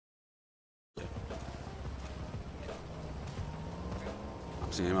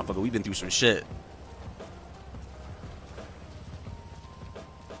saying, motherfucker, we've been through some shit.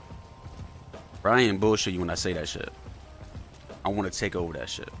 Bro, I ain't bullshit you when I say that shit. I want to take over that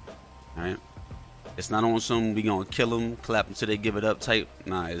shit. All right? It's not on some we gonna kill them, clap until they give it up type.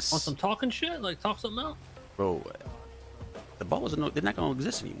 Nah, it's on some talking shit, like talk something out. Bro, the balls are they're not gonna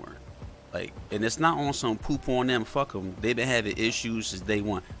exist anymore. Like, and it's not on some poop on them. Fuck them. They've been having issues since day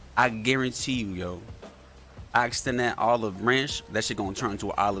one. I guarantee you, yo. I extend that olive branch, that shit gonna turn into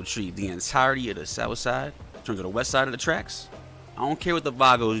an olive tree. The entirety of the south side turns to the west side of the tracks. I don't care what the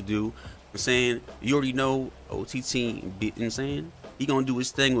Vagos do. I'm saying, you already know OTT. You know what I'm saying? He gonna do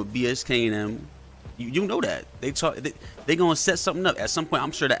his thing with BSK and them. You know that. They gonna set something up. At some point,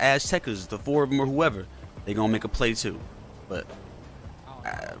 I'm sure the Aztecas, the four of them or whoever, they gonna make a play too. But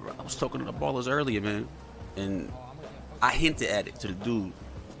I was talking to the ballers earlier, man, and I hinted at it to the dude,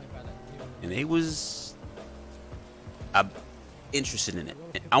 and they was interested in it.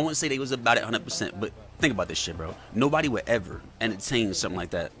 I wouldn't say they was about it 100%, but think about this shit, bro. Nobody would ever entertain something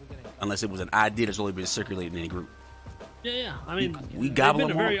like that unless it was an idea that's only been circulating in a group. Yeah. I mean, we gobble been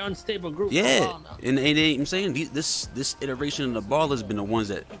them a very all. unstable group. Yeah, and I'm saying this iteration of the ball has been the ones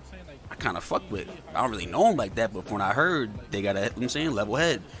that I kind of fuck with. I don't really know them like that, but when I heard they got a, I'm saying, level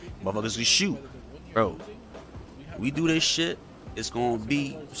head, motherfuckers can shoot, bro. We do this shit, it's gonna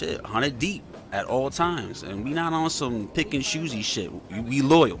be shit 100 deep at all times, and we not on some pick and choosy shit. We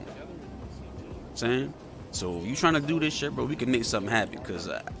loyal. Saying, so you trying to do this shit, bro? We can make something happen. Cause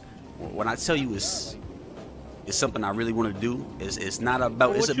when I tell you it's something I really want to do. It's not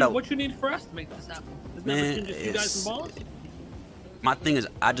about. It's about what you need for us to make this happen. Is man, just you guys and balls? My thing is,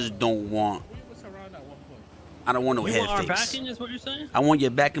 I just don't want. I don't want no head fakes. Our backing is what you're saying? I want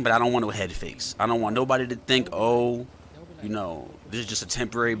your backing, but I don't want no head fakes. I don't want nobody to think, oh, you know, this is just a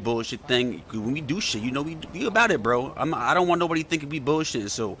temporary bullshit thing. When we do shit, you know, we about it, bro. I don't want nobody thinking we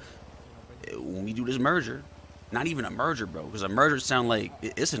bullshit. So when we do this merger, not even a merger, bro, because a merger sound like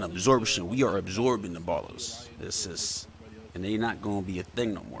it's an absorption. We are absorbing the ballers. This is, and they're not gonna be a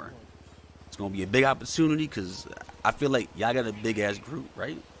thing no more. It's gonna be a big opportunity because I feel like y'all got a big ass group,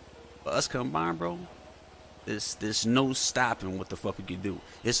 right? But us combined, bro, there's no stopping what the fuck we can do.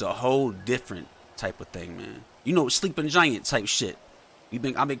 It's a whole different type of thing, man. You know, sleeping giant type shit.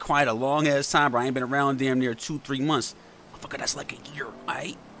 I've been quiet a long ass time, bro. I ain't been around damn near 2-3 months. Motherfucker, that's like a year,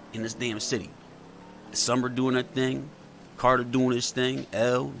 right? In this damn city. Summer doing that thing, Carter doing his thing,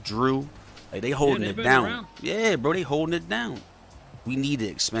 L, Drew, like they holding it down. Around. Yeah, bro, they holding it down. We need to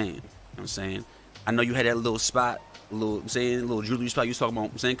expand. You know what I'm saying? I know you had that little spot, little jewelry spot you was talking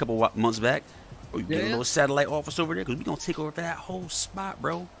about, I'm saying, a couple months back. Or you get a little satellite office over there, because we gonna take over that whole spot,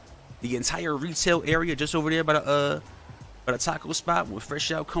 bro. The entire retail area just over there by the taco spot when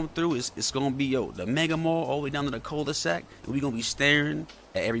Fresh Out come through, it's gonna be the mega mall all the way down to the cul-de-sac, and we gonna be staring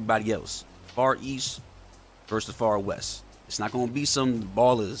at everybody else. Far east versus the far west. It's not gonna be some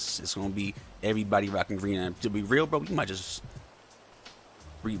ballers. It's gonna be everybody rocking green. And to be real, bro, we might just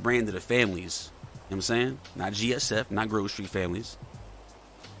rebrand to the families. You know what I'm saying? Not GSF, not Grove Street families.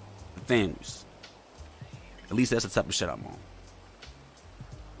 The families. At least that's the type of shit I'm on.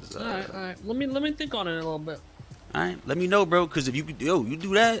 All right. Let me think on it a little bit. All right, let me know, bro. Cause if you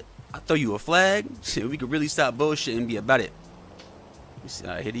do that, I'll throw you a flag. We could really stop bullshit and be about it.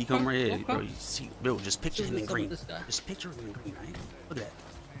 Here he come right here, okay. Bro. You see, bro, just picture him in green. Just picture him in green, right? Look at that.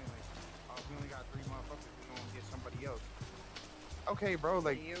 We only got 3 motherfuckers. We gonna get somebody else. Okay, bro.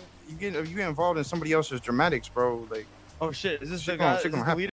 Like you get involved in somebody else's dramatics, bro. Like, oh shit, is this the guy?